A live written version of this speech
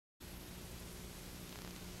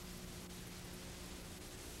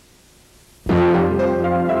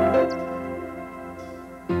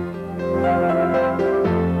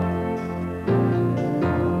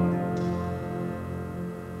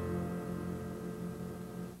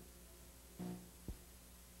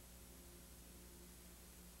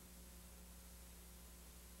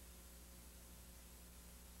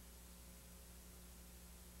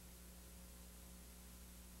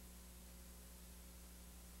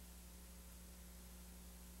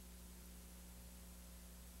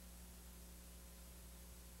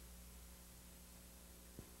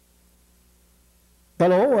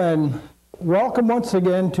Hello and welcome once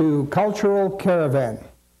again to Cultural Caravan.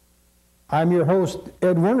 I'm your host,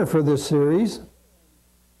 Ed Werner, for this series.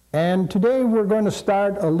 And today we're going to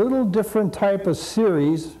start a little different type of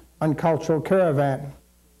series on Cultural Caravan.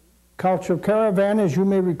 Cultural Caravan, as you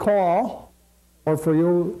may recall, or for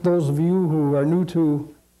those of you who are new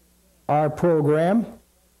to our program,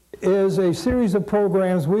 is a series of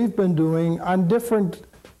programs we've been doing on different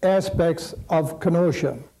aspects of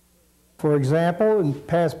Kenosha. For example, in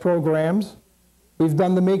past programs, we've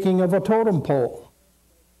done the making of a totem pole.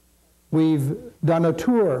 We've done a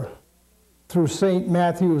tour through St.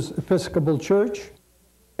 Matthew's Episcopal Church,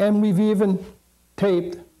 and we've even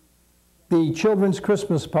taped the children's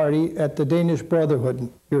Christmas party at the Danish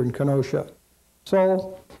Brotherhood here in Kenosha.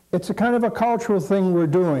 So it's a kind of a cultural thing we're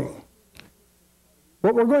doing.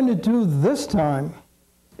 What we're going to do this time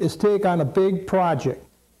is take on a big project,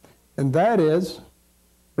 and that is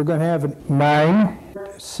we're going to have a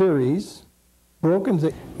 9-part series broken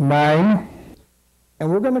into 9, and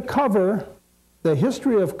we're going to cover the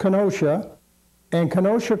history of Kenosha and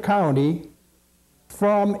Kenosha County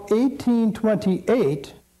from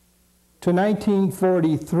 1828 to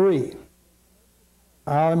 1943.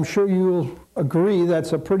 I'm sure you'll agree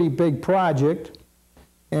that's a pretty big project,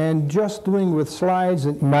 and just doing with slides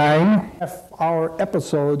and 9-hour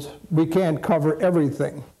episodes, we can't cover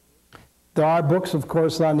everything. There are books, of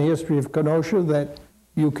course, on the history of Kenosha that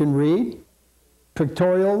you can read,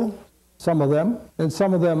 pictorial, some of them, and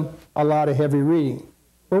some of them a lot of heavy reading.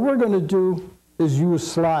 What we're going to do is use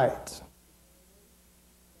slides.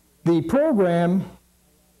 The program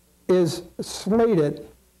is slated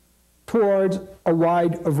towards a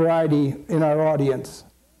wide variety in our audience.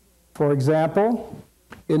 For example,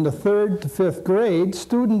 in the 3rd to 5th grade,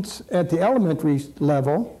 students at the elementary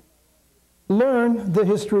level learn the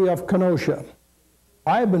history of Kenosha.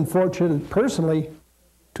 I have been fortunate personally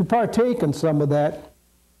to partake in some of that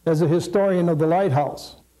as a historian of the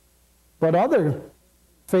lighthouse. But other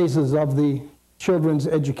phases of the children's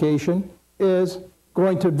education is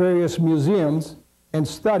going to various museums and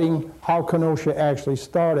studying how Kenosha actually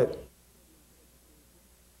started.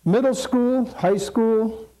 Middle school, high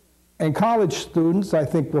school, and college students, I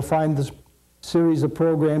think, will find this series of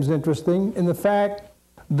programs interesting in the fact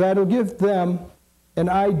that it'll give them an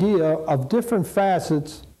idea of different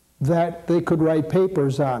facets that they could write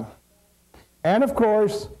papers on. And of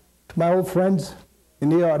course, to my old friends in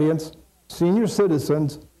the audience, senior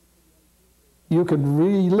citizens, you could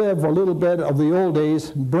relive a little bit of the old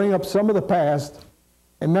days, bring up some of the past,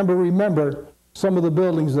 and remember some of the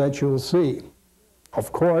buildings that you'll see.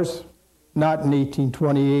 Of course, not in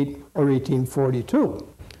 1828 or 1842.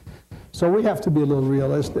 So we have to be a little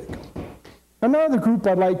realistic. Another group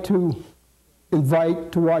I'd like to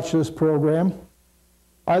invite to watch this program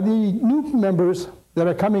are the new members that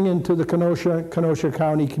are coming into the Kenosha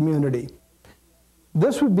County community.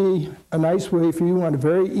 This would be a nice way for you on a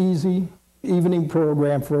very easy evening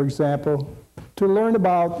program, for example, to learn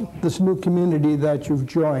about this new community that you've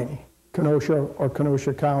joined, Kenosha or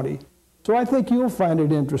Kenosha County. So I think you'll find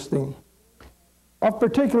it interesting. Of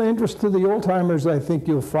particular interest to the old-timers, I think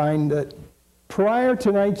you'll find that prior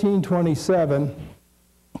to 1927,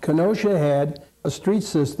 Kenosha had a street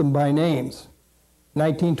system by names.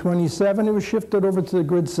 1927, it was shifted over to the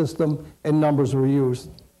grid system and numbers were used.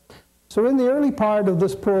 So in the early part of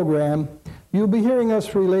this program, you'll be hearing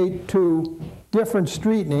us relate to different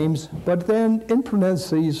street names, but then in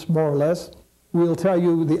parentheses, more or less, we'll tell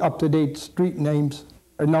you the up-to-date street names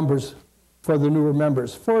or numbers for the newer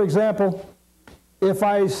members. For example, if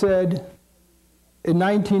I said in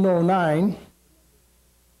 1909,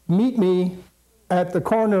 meet me at the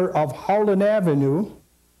corner of Howland Avenue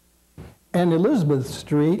and Elizabeth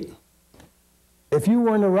Street, if you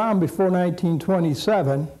weren't around before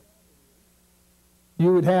 1927,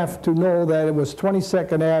 you would have to know that it was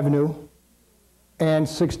 22nd Avenue and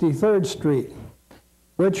 63rd Street,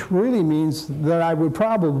 which really means that I would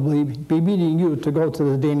probably be meeting you to go to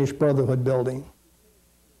the Danish Brotherhood building.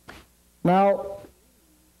 Now,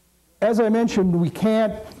 as I mentioned, we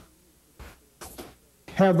can't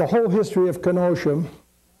have the whole history of Kenosha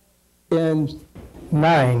in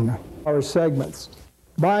 9-hour segments.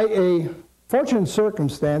 By a fortunate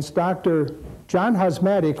circumstance, Dr. John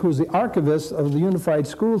Hosmatic, who's the archivist of the Unified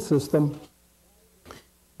School System,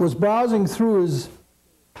 was browsing through his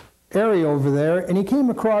area over there, and he came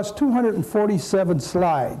across 247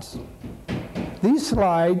 slides. These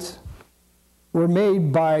slides were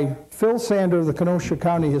made by Phil Sander of the Kenosha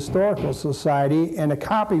County Historical Society, and a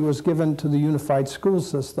copy was given to the Unified School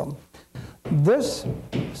System. This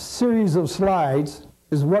series of slides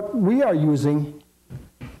is what we are using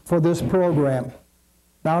for this program.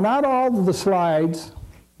 Now, not all of the slides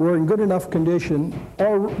were in good enough condition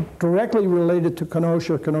or directly related to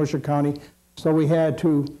Kenosha, Kenosha County, so we had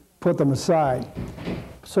to put them aside.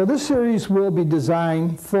 So this series will be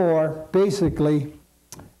designed for basically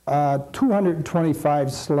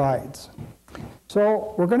 225 slides.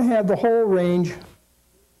 So we're going to have the whole range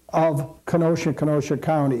of Kenosha, Kenosha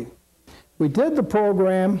County. We did the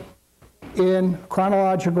program in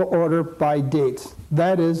chronological order by dates.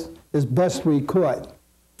 That is, as best we could.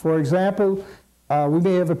 For example, we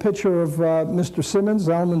may have a picture of Mr. Simmons,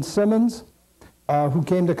 Elman Simmons, who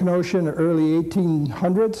came to Kenosha in the early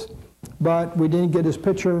 1800s, but we didn't get his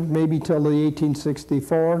picture maybe till the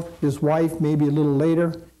 1864. His wife maybe a little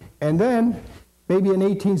later. And then maybe in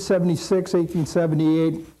 1876,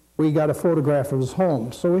 1878, we got a photograph of his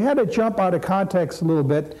home. So we had to jump out of context a little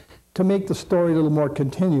bit to make the story a little more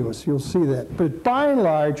continuous. You'll see that. But by and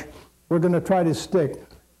large, we're going to try to stick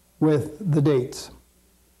with the dates.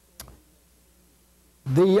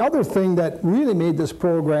 The other thing that really made this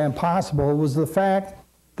program possible was the fact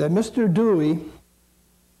that Mr. Dewey,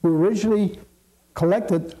 who originally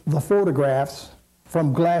collected the photographs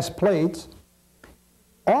from glass plates,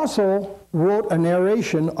 also wrote a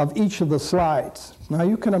narration of each of the slides. Now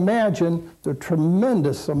you can imagine the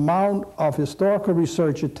tremendous amount of historical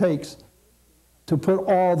research it takes to put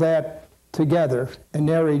all that together and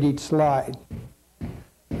narrate each slide.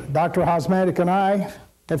 Dr. Hosmatic and I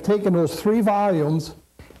have taken those 3 volumes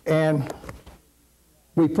and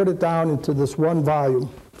we put it down into this one volume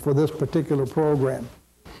for this particular program.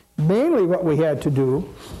 Mainly what we had to do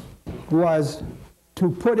was to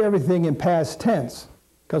put everything in past tense,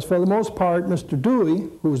 because for the most part, Mr. Dewey,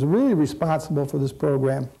 who was really responsible for this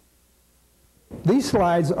program, these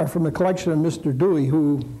slides are from the collection of Mr. Dewey,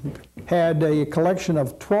 who had a collection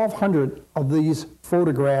of 1,200 of these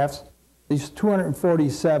photographs. These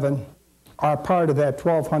 247 are part of that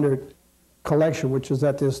 1,200 collection, which is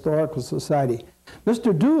at the Historical Society.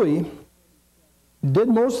 Mr. Dewey did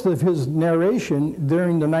most of his narration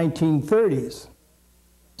during the 1930s.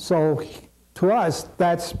 So to us,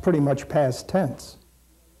 that's pretty much past tense.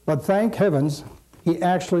 But thank heavens, he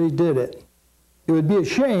actually did it. It would be a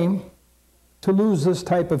shame to lose this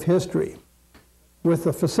type of history. With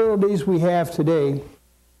the facilities we have today,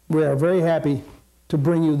 we are very happy to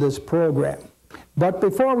bring you this program. But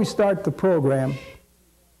before we start the program,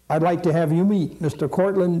 I'd like to have you meet Mr.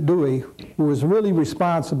 Cortland Dewey, who is really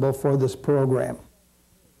responsible for this program.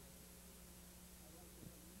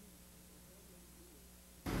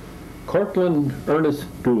 Cortland Ernest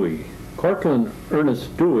Dewey. Cortland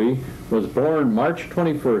Ernest Dewey was born March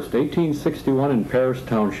 21st, 1861 in Paris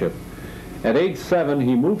Township. At age 7,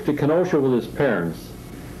 he moved to Kenosha with his parents.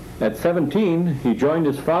 At 17, he joined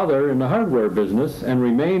his father in the hardware business and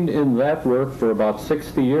remained in that work for about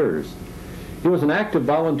 60 years. He was an active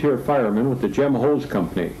volunteer fireman with the Gem Hose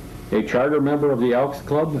Company, a charter member of the Elks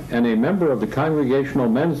Club, and a member of the Congregational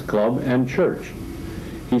Men's Club and Church.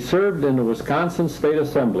 He served in the Wisconsin State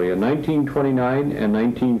Assembly in 1929 and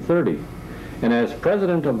 1930, and as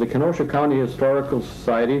president of the Kenosha County Historical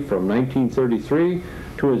Society from 1933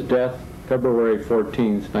 to his death February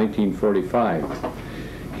 14, 1945.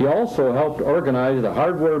 He also helped organize the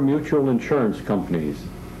hardware mutual insurance companies.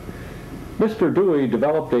 Mr. Dewey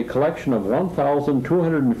developed a collection of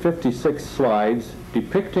 1,256 slides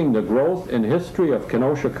depicting the growth and history of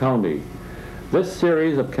Kenosha County. This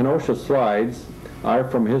series of Kenosha slides are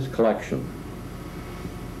from his collection.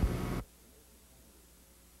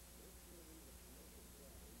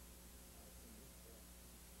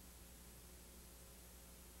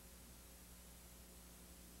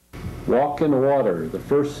 Walk in the Water, the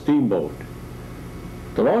first steamboat.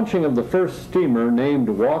 The launching of the first steamer named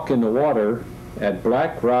Walk in the Water at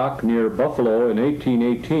Black Rock near Buffalo in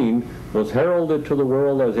 1818 was heralded to the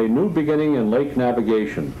world as a new beginning in lake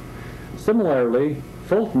navigation. Similarly,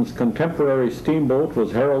 Fulton's contemporary steamboat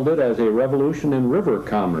was heralded as a revolution in river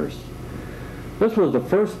commerce. This was the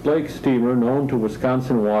first lake steamer known to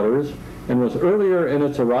Wisconsin waters and was earlier in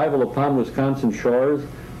its arrival upon Wisconsin shores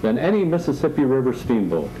than any Mississippi River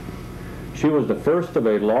steamboat. She was the first of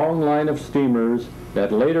a long line of steamers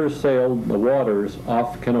that later sailed the waters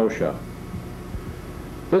off Kenosha.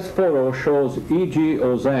 This photo shows E.G.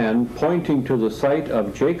 Ozanne pointing to the site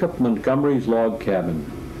of Jacob Montgomery's log cabin.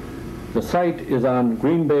 The site is on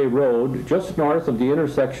Green Bay Road, just north of the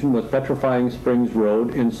intersection with Petrifying Springs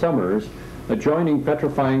Road in Summers, adjoining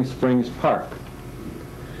Petrifying Springs Park.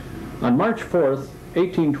 On March 4th,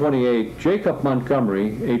 1828, Jacob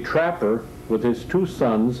Montgomery, a trapper with his 2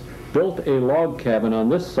 sons, built a log cabin on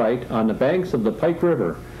this site on the banks of the Pike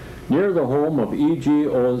River, near the home of E.G.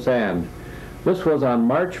 Ozanne. This was on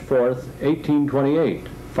March 4th, 1828.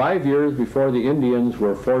 5 years before the Indians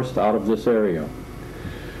were forced out of this area.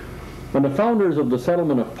 When the founders of the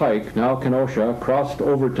settlement of Pike, now Kenosha, crossed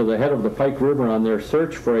over to the head of the Pike River on their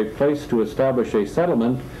search for a place to establish a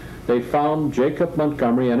settlement, they found Jacob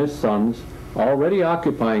Montgomery and his sons already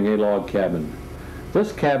occupying a log cabin.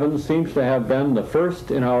 This cabin seems to have been the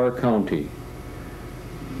first in our county.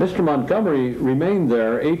 Mr. Montgomery remained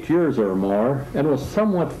there 8 years or more and was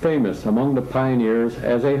somewhat famous among the pioneers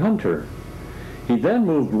as a hunter. He then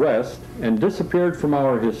moved west and disappeared from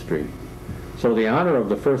our history. So the honor of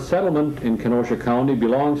the first settlement in Kenosha County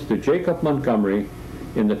belongs to Jacob Montgomery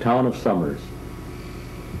in the town of Summers.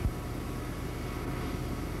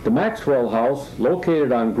 The Maxwell House,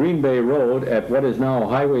 located on Green Bay Road at what is now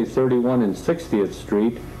Highway 31 and 60th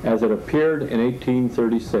Street, as it appeared in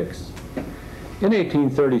 1836. In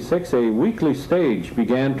 1836, a weekly stage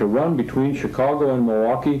began to run between Chicago and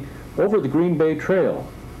Milwaukee over the Green Bay Trail.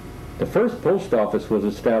 The first post office was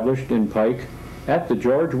established in Pike at the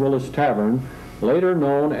George Willis Tavern, later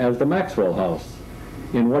known as the Maxwell House,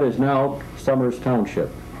 in what is now Summers Township.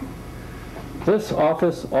 This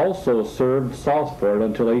office also served Southport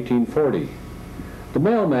until 1840. The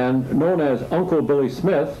mailman, known as Uncle Billy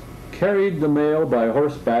Smith, carried the mail by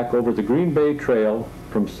horseback over the Green Bay Trail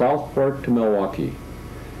from Southport to Milwaukee.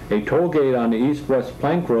 A toll gate on the east-west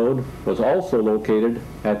plank road was also located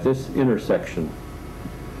at this intersection.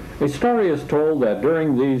 A story is told that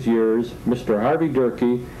during these years, Mr. Harvey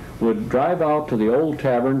Durkee would drive out to the old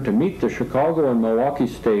tavern to meet the Chicago and Milwaukee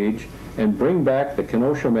stage and bring back the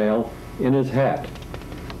Kenosha mail in his hat.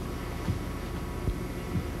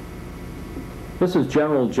 This is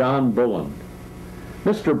General John Bullen.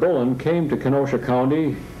 Mr. Bullen came to Kenosha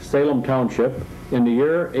County, Salem Township, in the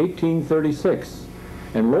year 1836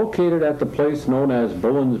 and located at the place known as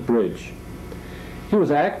Bullen's Bridge. He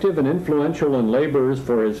was active and influential in labors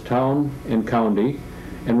for his town and county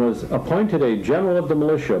and was appointed a general of the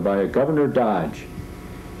militia by Governor Dodge.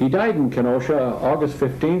 He died in Kenosha August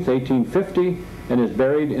 15, 1850, and is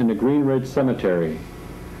buried in the Green Ridge Cemetery.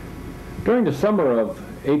 During the summer of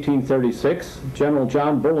 1836, General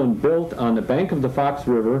John Bullen built on the bank of the Fox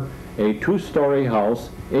River a two-story house,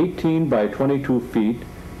 18 by 22 feet,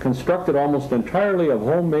 constructed almost entirely of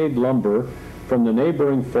homemade lumber from the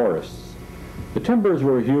neighboring forests. The timbers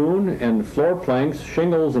were hewn and floor planks,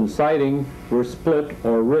 shingles, and siding were split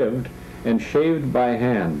or rived and shaved by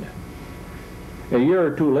hand. A year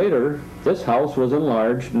or two later, this house was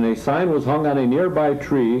enlarged and a sign was hung on a nearby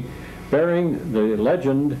tree bearing the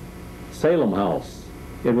legend Salem House.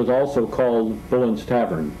 It was also called Bullen's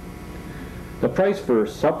Tavern. The price for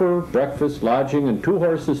supper, breakfast, lodging, and 2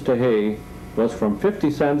 horses to hay was from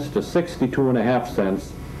 50 cents to 62.5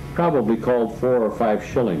 cents, probably called 4 or 5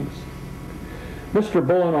 shillings. Mr.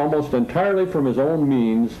 Bullen, almost entirely from his own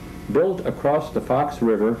means, built across the Fox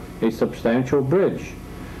River a substantial bridge.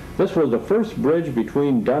 This was the first bridge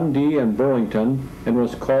between Dundee and Burlington and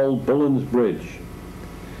was called Bullen's Bridge.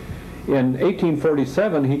 In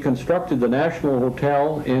 1847, he constructed the National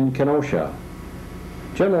Hotel in Kenosha.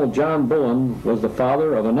 General John Bullen was the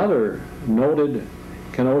father of another noted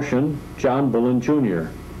Kenoshan, John Bullen, Jr.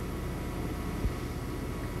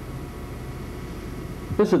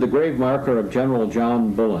 This is the grave marker of General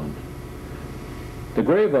John Bullen. The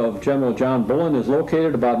grave of General John Bullen is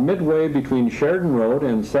located about midway between Sheridan Road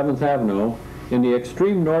and 7th Avenue in the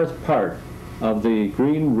extreme north part of the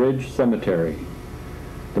Green Ridge Cemetery.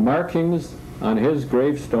 The markings on his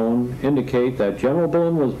gravestone indicate that General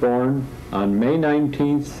Bullen was born on May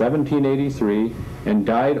 19, 1783 and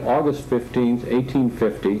died August 15,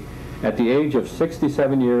 1850 at the age of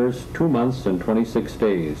 67 years, 2 months, and 26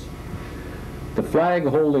 days. The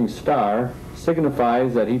flag-holding star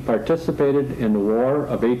signifies that he participated in the War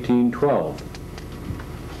of 1812.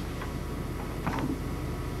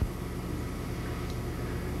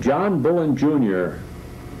 John Bullen, Jr.,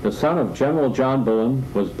 the son of General John Bullen,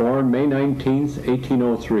 was born May 19,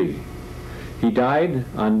 1803. He died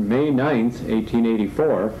on May 9,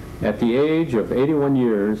 1884, at the age of 81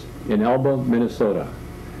 years in Elba, Minnesota.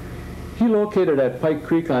 He located at Pike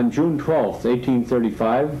Creek on June 12,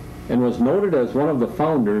 1835, and was noted as one of the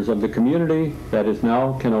founders of the community that is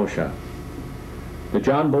now Kenosha. The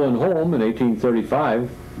John Bullen home in 1835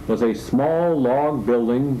 was a small log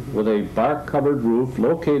building with a bark-covered roof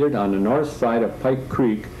located on the north side of Pike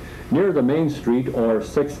Creek near the Main Street or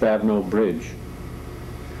 6th Avenue Bridge.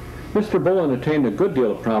 Mr. Bullen attained a good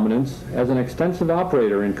deal of prominence as an extensive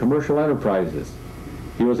operator in commercial enterprises.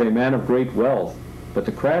 He was a man of great wealth, but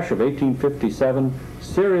the crash of 1857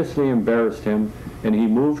 seriously embarrassed him and he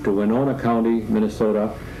moved to Winona County, Minnesota,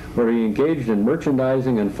 where he engaged in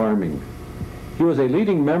merchandising and farming. He was a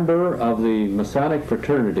leading member of the Masonic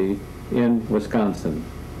fraternity in Wisconsin.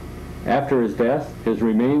 After his death, his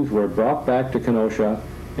remains were brought back to Kenosha,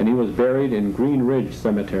 and he was buried in Green Ridge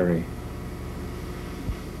Cemetery.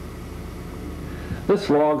 This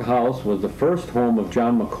log house was the first home of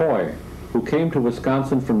John McCoy, who came to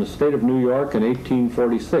Wisconsin from the state of New York in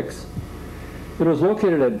 1846. It was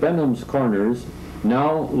located at Benham's Corners,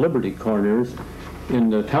 now Liberty Corners, in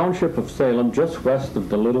the township of Salem, just west of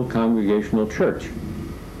the Little Congregational Church.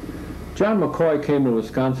 John McCoy came to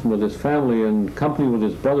Wisconsin with his family in company with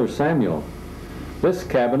his brother Samuel. This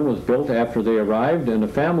cabin was built after they arrived, and the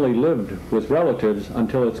family lived with relatives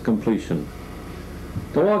until its completion.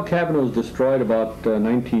 The log cabin was destroyed about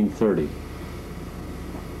 1930.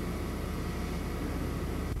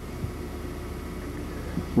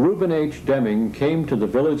 Reuben H. Deming came to the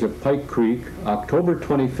village of Pike Creek October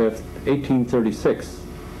 25, 1836.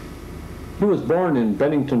 He was born in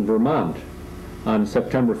Bennington, Vermont on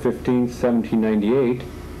September 15, 1798,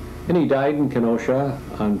 and he died in Kenosha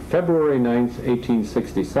on February 9,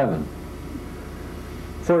 1867.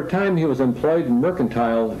 For a time he was employed in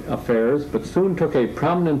mercantile affairs, but soon took a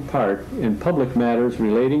prominent part in public matters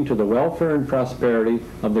relating to the welfare and prosperity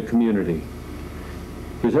of the community.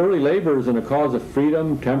 His early labors in the cause of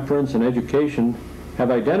freedom, temperance, and education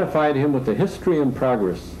have identified him with the history and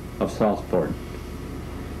progress of Southport.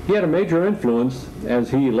 He had a major influence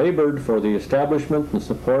as he labored for the establishment and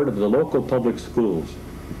support of the local public schools.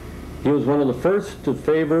 He was one of the first to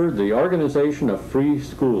favor the organization of free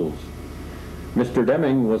schools. Mr.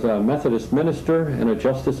 Deming was a Methodist minister and a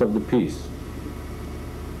justice of the peace.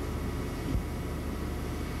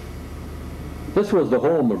 This was the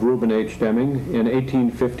home of Reuben H. Deming in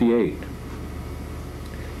 1858.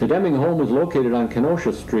 The Deming home was located on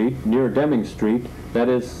Kenosha Street, near Deming Street, that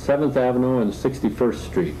is 7th Avenue and 61st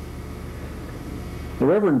Street. The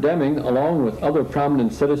Reverend Deming, along with other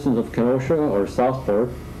prominent citizens of Kenosha or Southport,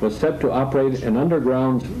 was said to operate an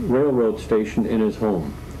underground railroad station in his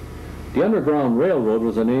home. The Underground Railroad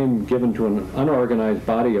was a name given to an unorganized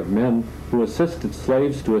body of men who assisted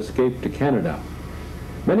slaves to escape to Canada.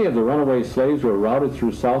 Many of the runaway slaves were routed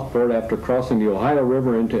through Southport after crossing the Ohio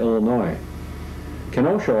River into Illinois.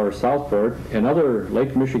 Kenosha or Southport and other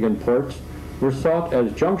Lake Michigan ports were sought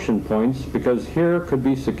as junction points because here could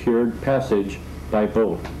be secured passage by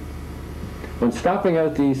boat. When stopping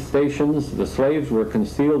at these stations, the slaves were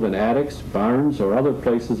concealed in attics, barns, or other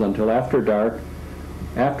places until after dark,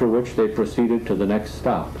 after which they proceeded to the next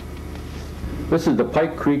stop. This is the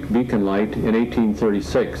Pike Creek beacon light in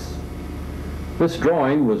 1836. This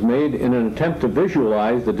drawing was made in an attempt to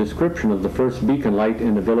visualize the description of the first beacon light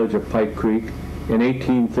in the village of Pike Creek in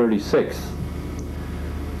 1836.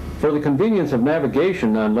 For the convenience of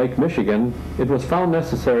navigation on Lake Michigan, it was found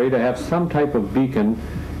necessary to have some type of beacon,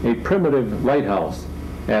 a primitive lighthouse,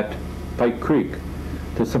 at Pike Creek.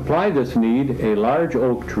 To supply this need, a large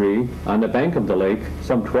oak tree on the bank of the lake,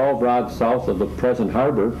 some 12 rods south of the present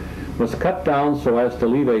harbor, was cut down so as to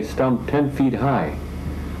leave a stump 10 feet high.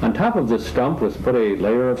 On top of this stump was put a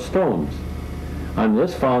layer of stones. On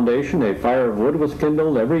this foundation, a fire of wood was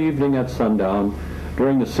kindled every evening at sundown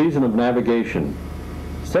during the season of navigation.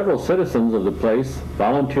 Several citizens of the place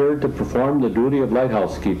volunteered to perform the duty of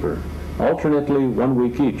lighthouse keeper, alternately 1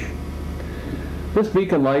 week each. This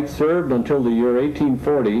beacon light served until the year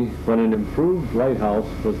 1840, when an improved lighthouse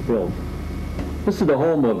was built. This is the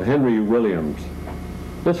home of Henry Williams.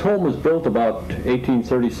 This home was built about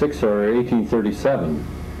 1836 or 1837.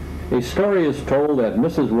 A story is told that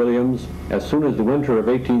Mrs. Williams, as soon as the winter of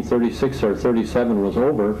 1836 or 37 was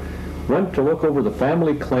over, went to look over the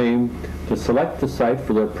family claim to select the site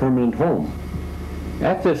for their permanent home.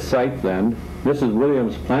 At this site, then, Mrs.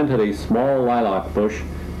 Williams planted a small lilac bush,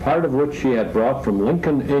 part of which she had brought from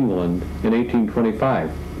Lincoln, England in 1825.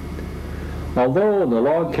 Although the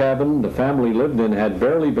log cabin the family lived in had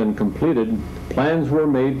barely been completed, plans were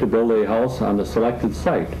made to build a house on the selected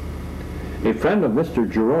site. A friend of Mr.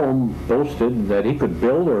 Jerome boasted that he could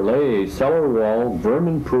build or lay a cellar wall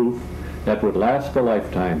vermin-proof that would last a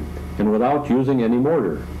lifetime, and without using any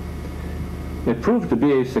mortar. It proved to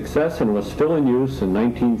be a success and was still in use in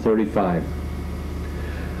 1935.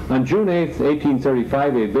 On June 8,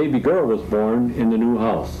 1835, a baby girl was born in the new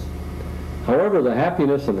house. However, the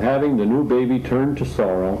happiness of having the new baby turned to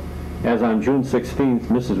sorrow, as on June 16th,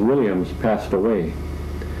 Mrs. Williams passed away.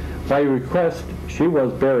 By request, she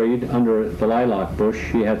was buried under the lilac bush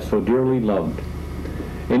she had so dearly loved.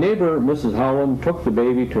 A neighbor, Mrs. Howland, took the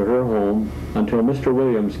baby to her home until Mr.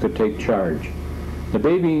 Williams could take charge. The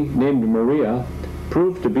baby, named Maria,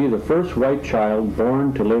 proved to be the first white child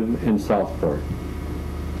born to live in Southport.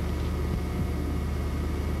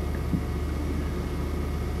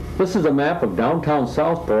 This is a map of downtown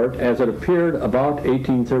Southport as it appeared about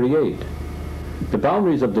 1838. The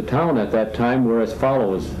boundaries of the town at that time were as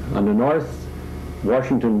follows. On the north,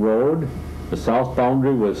 Washington Road. The south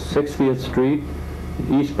boundary was 60th Street.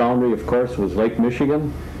 The east boundary, of course, was Lake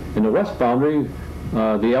Michigan. And the west boundary,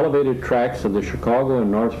 the elevated tracks of the Chicago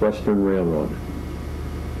and Northwestern Railroad.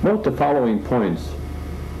 Note the following points.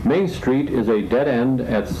 Main Street is a dead end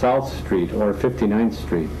at South Street, or 59th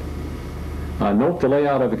Street. Note the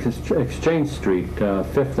layout of Exchange Street,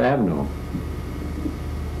 5th Avenue.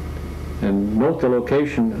 And note the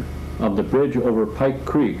location of the bridge over Pike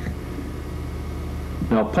Creek.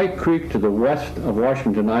 Now, Pike Creek to the west of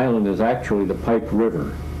Washington Island is actually the Pike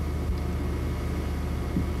River.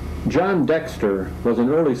 John Dexter was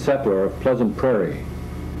an early settler of Pleasant Prairie.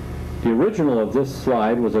 The original of this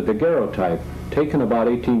slide was a daguerreotype, taken about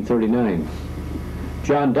 1839.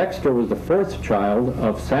 John Dexter was the fourth child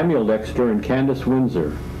of Samuel Dexter and Candace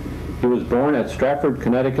Windsor. He was born at Stratford,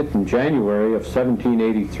 Connecticut in January of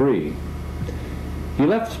 1783. He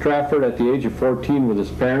left Stratford at the age of 14 with his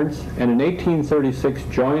parents, and in 1836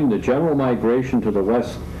 joined the general migration to the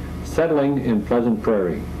west, settling in Pleasant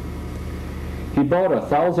Prairie. He bought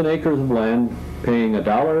 1,000 acres of land, paying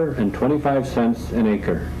 $1.25 an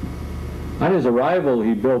acre. On his arrival,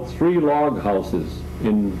 he built 3 log houses,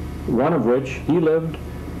 in one of which he lived,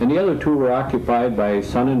 and the other 2 were occupied by a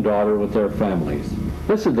son and daughter with their families.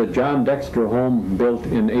 This is the John Dexter home built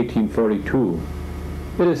in 1842.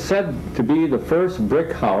 It is said to be the first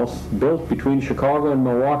brick house built between Chicago and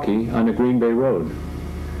Milwaukee on the Green Bay Road.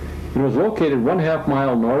 It was located 1/2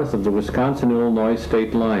 mile north of the Wisconsin-Illinois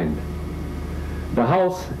state line. The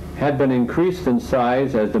house had been increased in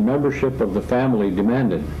size as the membership of the family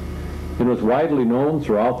demanded. It was widely known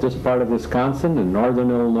throughout this part of Wisconsin and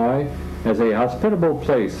northern Illinois as a hospitable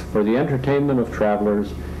place for the entertainment of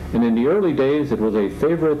travelers, and in the early days it was a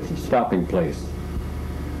favorite stopping place.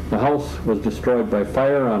 The house was destroyed by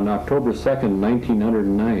fire on October 2nd,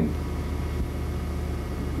 1909.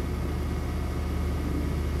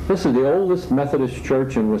 This is the oldest Methodist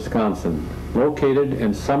church in Wisconsin, located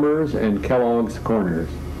in Summers and Kellogg's Corners.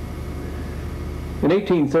 In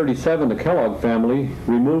 1837, the Kellogg family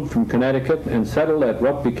removed from Connecticut and settled at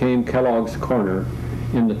what became Kellogg's Corner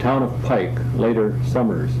in the town of Pike, later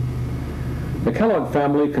Summers. The Kellogg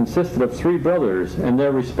family consisted of 3 brothers and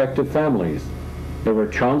their respective families. They were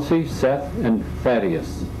Chauncey, Seth, and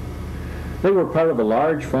Thaddeus. They were part of a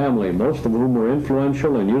large family, most of whom were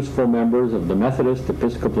influential and useful members of the Methodist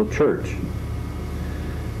Episcopal Church.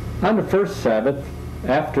 On the first Sabbath,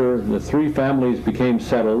 after the 3 families became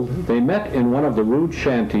settled, they met in one of the rude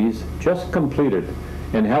shanties just completed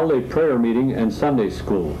and held a prayer meeting and Sunday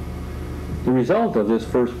school. The result of this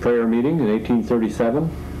first prayer meeting in 1837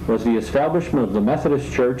 was the establishment of the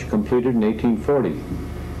Methodist Church, completed in 1840.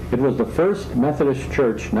 It was the first Methodist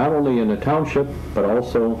church not only in the township but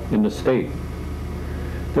also in the state.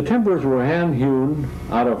 The timbers were hand-hewn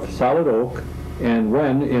out of solid oak, and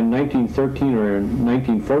when in 1913 or in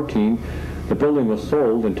 1914 the building was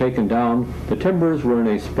sold and taken down, the timbers were in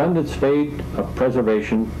a splendid state of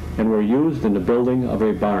preservation and were used in the building of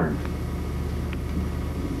a barn.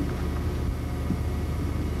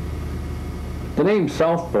 The name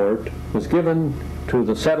Southport was given to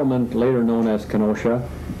the settlement later known as Kenosha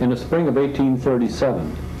in the spring of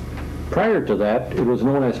 1837. Prior to that, it was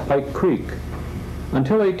known as Pike Creek.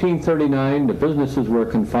 Until 1839, the businesses were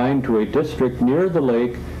confined to a district near the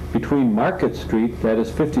lake between Market Street, that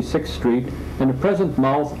is 56th Street, and the present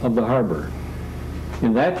mouth of the harbor.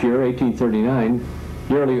 In that year, 1839,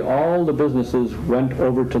 nearly all the businesses went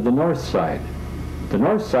over to the north side. The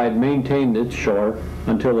north side maintained its shore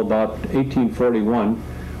until about 1841,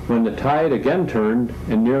 when the tide again turned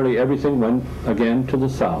and nearly everything went again to the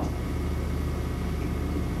south.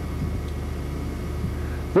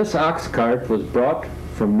 This ox cart was brought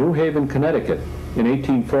from New Haven, Connecticut in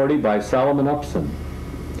 1840 by Solomon Upson.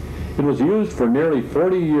 It was used for nearly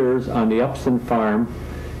 40 years on the Upson farm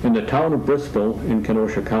in the town of Bristol in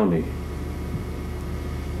Kenosha County.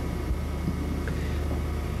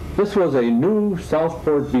 This was a new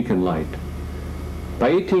Southport beacon light.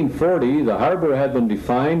 By 1840, the harbor had been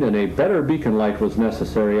defined and a better beacon light was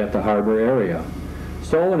necessary at the harbor area.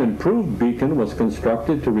 So an improved beacon was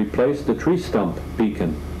constructed to replace the tree stump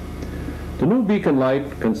beacon. The new beacon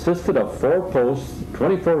light consisted of 4 posts,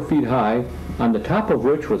 24 feet high, on the top of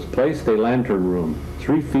which was placed a lantern room,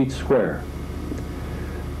 3 feet square.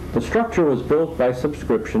 The structure was built by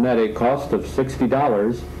subscription at a cost of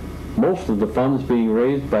 $60, most of the funds being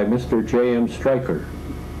raised by Mr. J.M. Stryker.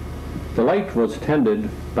 The light was tended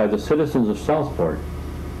by the citizens of Southport.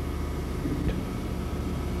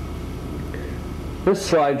 This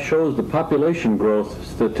slide shows the population growth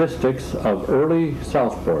statistics of early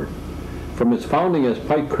Southport, from its founding as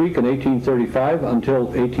Pike Creek in 1835 until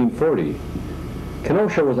 1840.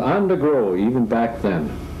 Kenosha was on the grow even back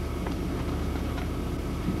then.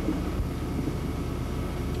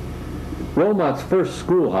 Wilmot's first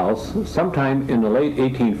schoolhouse, sometime in the late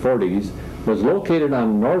 1840s, was located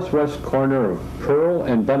on the northwest corner of Pearl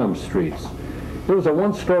and Benham Streets. It was a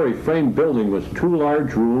one-story frame building with 2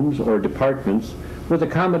 large rooms or departments with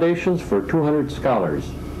accommodations for 200 scholars.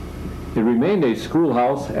 It remained a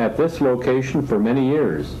schoolhouse at this location for many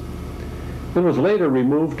years. It was later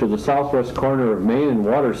removed to the southwest corner of Main and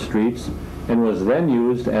Water Streets and was then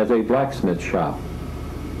used as a blacksmith shop.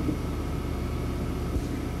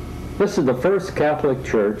 This is the first Catholic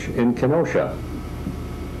church in Kenosha.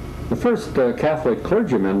 The first Catholic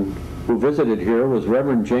clergyman who visited here was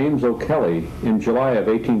Reverend James O'Kelly in July of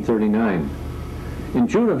 1839. In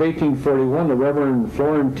June of 1841, the Reverend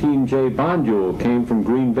Florentine J. Bonduel came from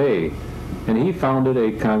Green Bay, and he founded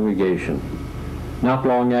a congregation. Not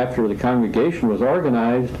long after the congregation was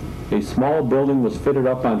organized, a small building was fitted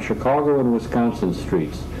up on Chicago and Wisconsin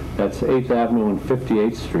streets, that's 8th Avenue and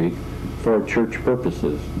 58th Street, for church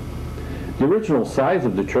purposes. The original size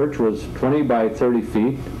of the church was 20 by 30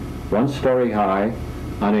 feet, 1 story high,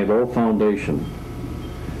 on a low foundation.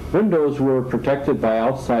 Windows were protected by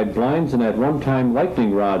outside blinds, and at one time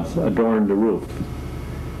lightning rods adorned the roof.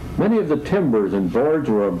 Many of the timbers and boards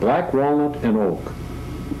were of black walnut and oak.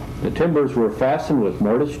 The timbers were fastened with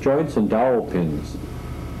mortise joints and dowel pins.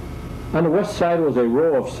 On the west side was a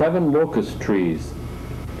row of 7 locust trees.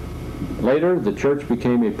 Later, the church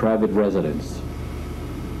became a private residence.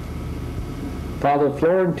 Father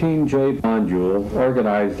Florentine J. Bonduel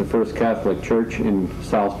organized the first Catholic church in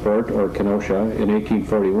Southport, or Kenosha, in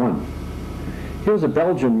 1841. He was a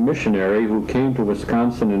Belgian missionary who came to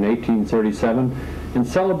Wisconsin in 1837 and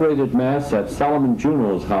celebrated Mass at Solomon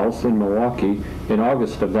Juneau's house in Milwaukee in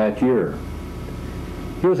August of that year.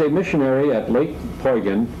 He was a missionary at Lake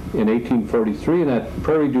Poygan in 1843 and at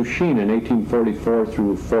Prairie du Chien in 1844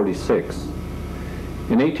 through 46.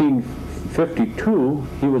 In 1852,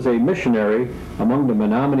 he was a missionary among the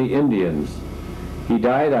Menominee Indians. He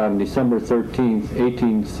died on December 13,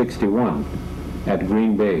 1861, at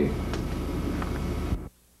Green Bay.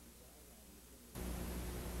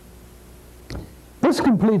 This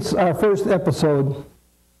completes our first episode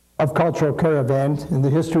of Cultural Caravan in the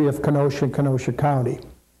history of Kenosha and Kenosha County.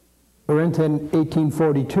 We're into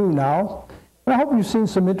 1842 now, and I hope you've seen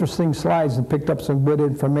some interesting slides and picked up some good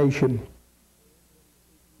information.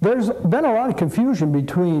 There's been a lot of confusion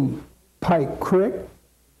between Pike Creek,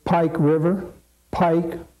 Pike River,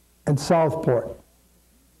 Pike, and Southport.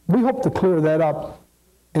 We hope to clear that up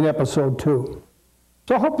in episode 2.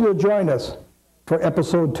 So I hope you'll join us for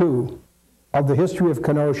episode 2 of the history of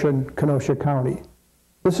Kenosha and Kenosha County.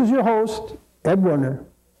 This is your host, Ed Werner.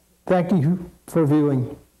 Thank you for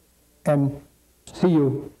viewing, and see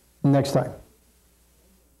you next time.